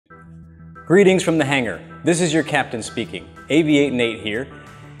Greetings from the hangar. This is your captain speaking. Aviate Nate here.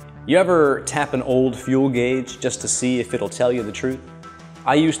 You ever tap an old fuel gauge just to see if it'll tell you the truth?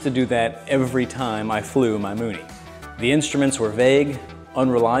 I used to do that every time I flew my Mooney. The instruments were vague,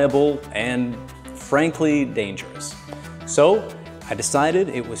 unreliable, and frankly dangerous. So I decided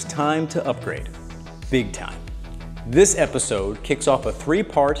it was time to upgrade. Big time. This episode kicks off a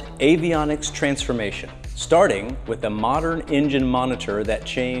three-part avionics transformation, starting with a modern engine monitor that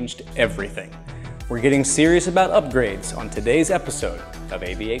changed everything. We're getting serious about upgrades on today's episode of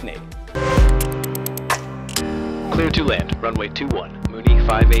Aviate Nate. Clear to land, runway 21, Mooney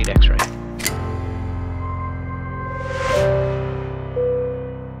 58 X-ray.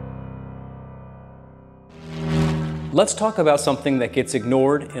 Let's talk about something that gets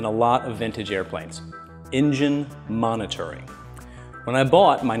ignored in a lot of vintage airplanes: engine monitoring. When I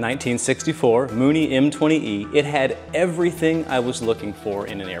bought my 1964 Mooney M20E, it had everything I was looking for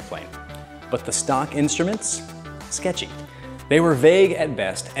in an airplane. But the stock instruments? Sketchy. They were vague at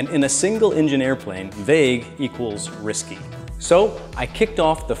best, and in a single engine airplane, vague equals risky. So I kicked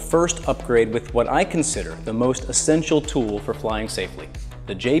off the first upgrade with what I consider the most essential tool for flying safely: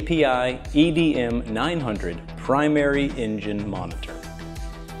 the JPI EDM 900 Primary Engine Monitor.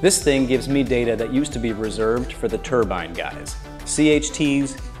 This thing gives me data that used to be reserved for the turbine guys.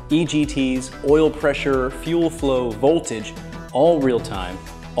 CHTs, EGTs, oil pressure, fuel flow, voltage, all real-time,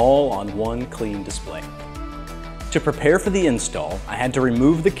 all on one clean display. To prepare for the install, I had to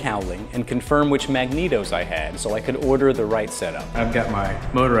remove the cowling and confirm which magnetos I had so I could order the right setup. I've got my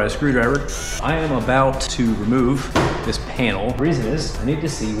motorized screwdriver. I am about to remove this panel. The reason is I need to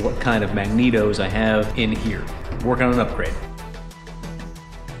see what kind of magnetos I have in here. Working on an upgrade.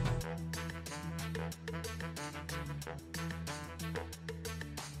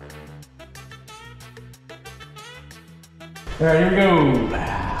 All right, here we go.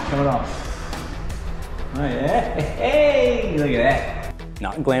 Coming off. Oh yeah, hey, look at that.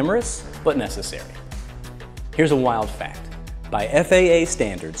 Not glamorous, but necessary. Here's a wild fact. By FAA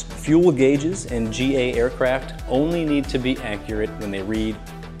standards, fuel gauges in GA aircraft only need to be accurate when they read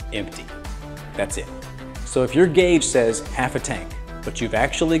empty. That's it. So if your gauge says half a tank, but you've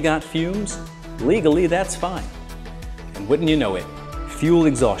actually got fumes, legally that's fine. And wouldn't you know it, fuel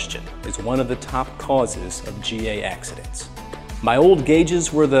exhaustion is one of the top causes of GA accidents. My old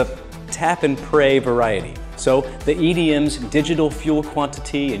gauges were the tap and pray variety, so the EDM's digital fuel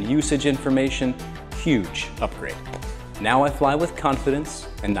quantity and usage information, huge upgrade. Now I fly with confidence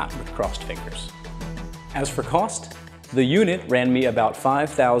and not with crossed fingers. As for cost, the unit ran me about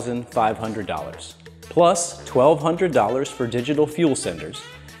 $5,500, plus $1,200 for digital fuel senders.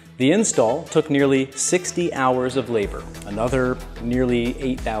 The install took nearly 60 hours of labor, another nearly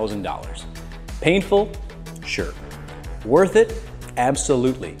 $8,000. Painful? Sure. Worth it?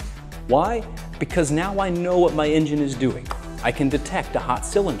 Absolutely. Why? Because now I know what my engine is doing. I can detect a hot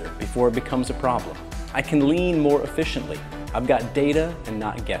cylinder before it becomes a problem. I can lean more efficiently. I've got data and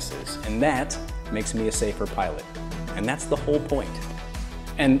not guesses, and that makes me a safer pilot. And that's the whole point.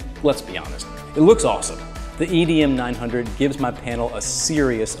 And let's be honest, it looks awesome. The EDM 900 gives my panel a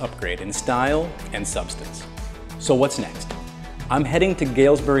serious upgrade in style and substance. So what's next? I'm heading to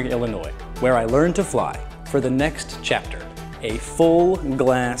Galesburg, Illinois, where I learn to fly for the next chapter, a full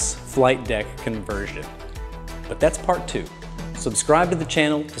glass flight deck conversion. But that's part 2. Subscribe to the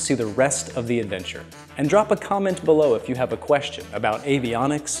channel to see the rest of the adventure. And drop a comment below if you have a question about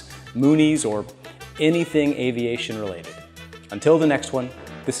avionics, Moonies, or anything aviation related. Until the next one,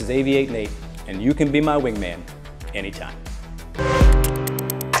 this is Aviate Nate, and you can be my wingman anytime.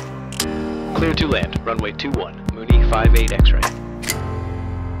 Clear to land, runway 21, Mooney 58 X-ray.